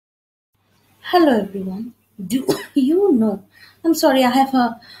Hello everyone. Do you know? I'm sorry, I have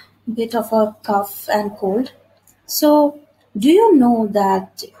a bit of a cough and cold. So, do you know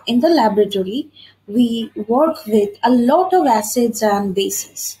that in the laboratory we work with a lot of acids and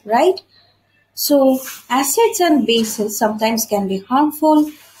bases, right? So, acids and bases sometimes can be harmful,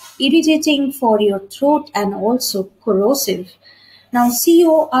 irritating for your throat, and also corrosive. Now,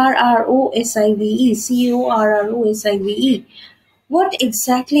 CORROSIVE, what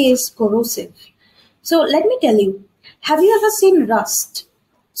exactly is corrosive? So let me tell you, have you ever seen rust?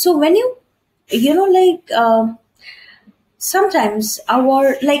 So when sometimes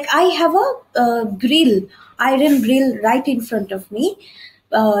I have a iron grill right in front of me,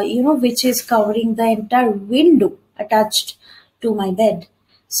 which is covering the entire window attached to my bed.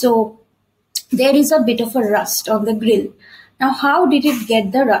 So there is a bit of a rust on the grill. Now, how did it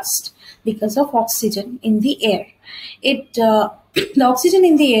get the rust? Because of oxygen in the air. The oxygen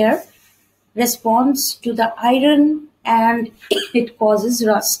in the air responds to the iron and it causes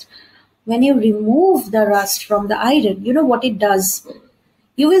rust. When you remove the rust from the iron, you know what it does?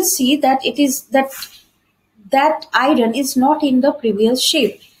 You will see that it is that iron is not in the previous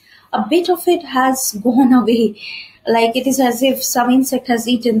shape. A bit of it has gone away, like it is as if some insect has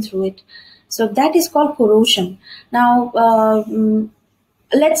eaten through it. So that is called corrosion. Now,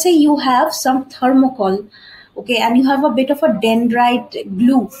 let's say you have some thermocol, okay, and you have a bit of a dendrite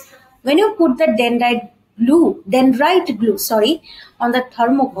glue. When you put the dendrite glue, sorry, on the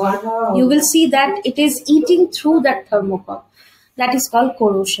thermocol, you will see that it is eating through that thermocol. That is called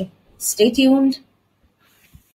corrosion. Stay tuned.